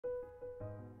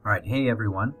All right, hey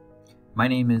everyone. My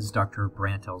name is Dr.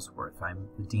 Brant Ellsworth. I'm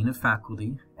the Dean of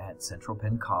Faculty at Central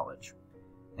Penn College.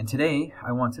 And today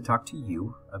I want to talk to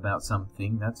you about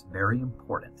something that's very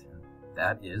important, and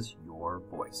that is your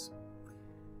voice.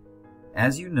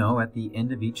 As you know, at the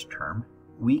end of each term,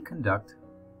 we conduct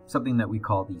something that we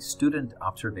call the Student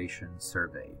Observation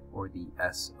Survey, or the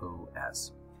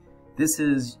SOS. This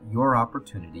is your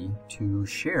opportunity to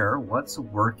share what's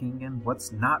working and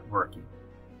what's not working.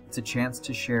 It's a chance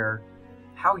to share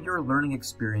how your learning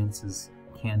experiences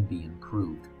can be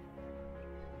improved.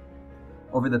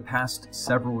 Over the past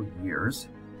several years,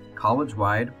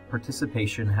 college-wide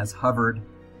participation has hovered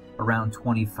around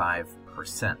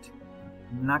 25%.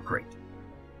 Not great.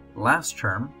 Last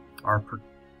term, our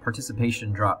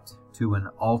participation dropped to an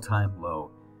all-time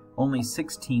low. Only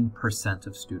 16%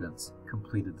 of students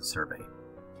completed the survey.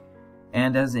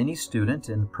 And as any student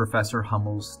in Professor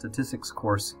Hummel's statistics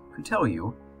course could tell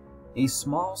you, a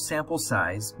small sample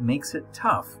size makes it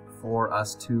tough for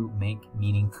us to make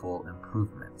meaningful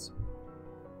improvements.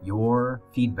 Your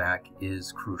feedback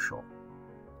is crucial.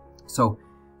 So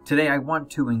today I want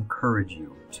to encourage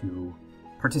you to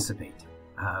participate.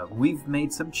 We've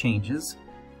made some changes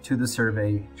to the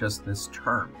survey just this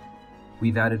term.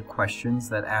 We've added questions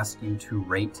that ask you to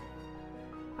rate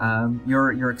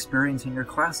your experience in your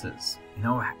classes. You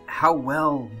know, how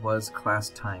well was class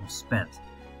time spent?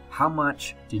 How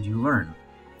much did you learn?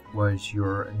 Was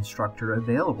your instructor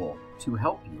available to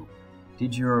help you?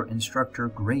 Did your instructor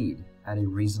grade at a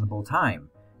reasonable time?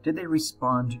 Did they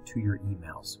respond to your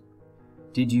emails?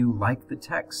 Did you like the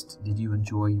text? Did you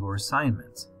enjoy your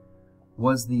assignments?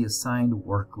 Was the assigned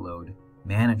workload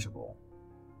manageable?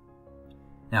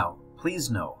 Now, please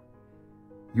know,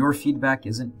 your feedback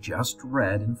isn't just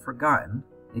read and forgotten.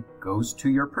 It goes to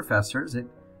your professors, it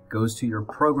goes to your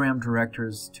program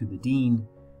directors, to the dean,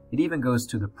 it even goes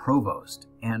to the provost,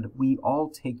 and we all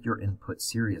take your input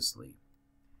seriously.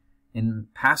 In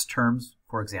past terms,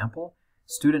 for example,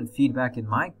 student feedback in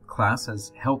my class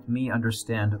has helped me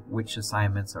understand which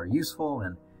assignments are useful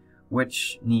and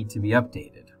which need to be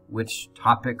updated, which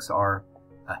topics are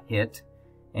a hit,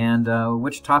 and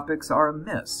which topics are a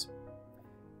miss.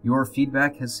 Your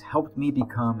feedback has helped me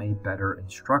become a better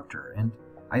instructor, and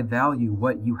I value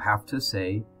what you have to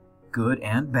say, good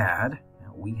and bad.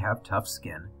 We have tough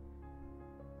skin.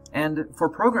 And for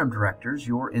program directors,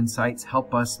 your insights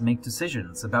help us make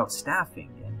decisions about staffing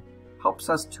and helps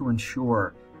us to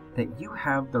ensure that you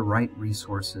have the right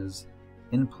resources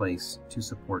in place to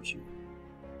support you.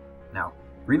 Now,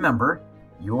 remember,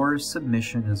 your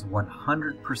submission is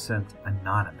 100%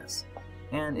 anonymous,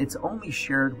 and it's only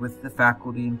shared with the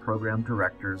faculty and program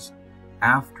directors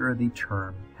after the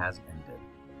term has ended.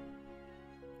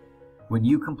 When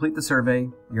you complete the survey,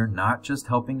 you're not just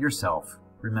helping yourself.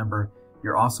 Remember,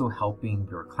 you're also helping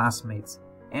your classmates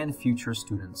and future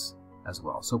students as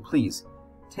well. So please,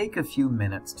 take a few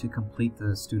minutes to complete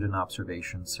the Student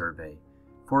Observation Survey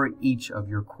for each of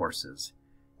your courses.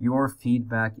 Your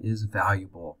feedback is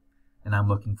valuable, and I'm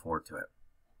looking forward to it.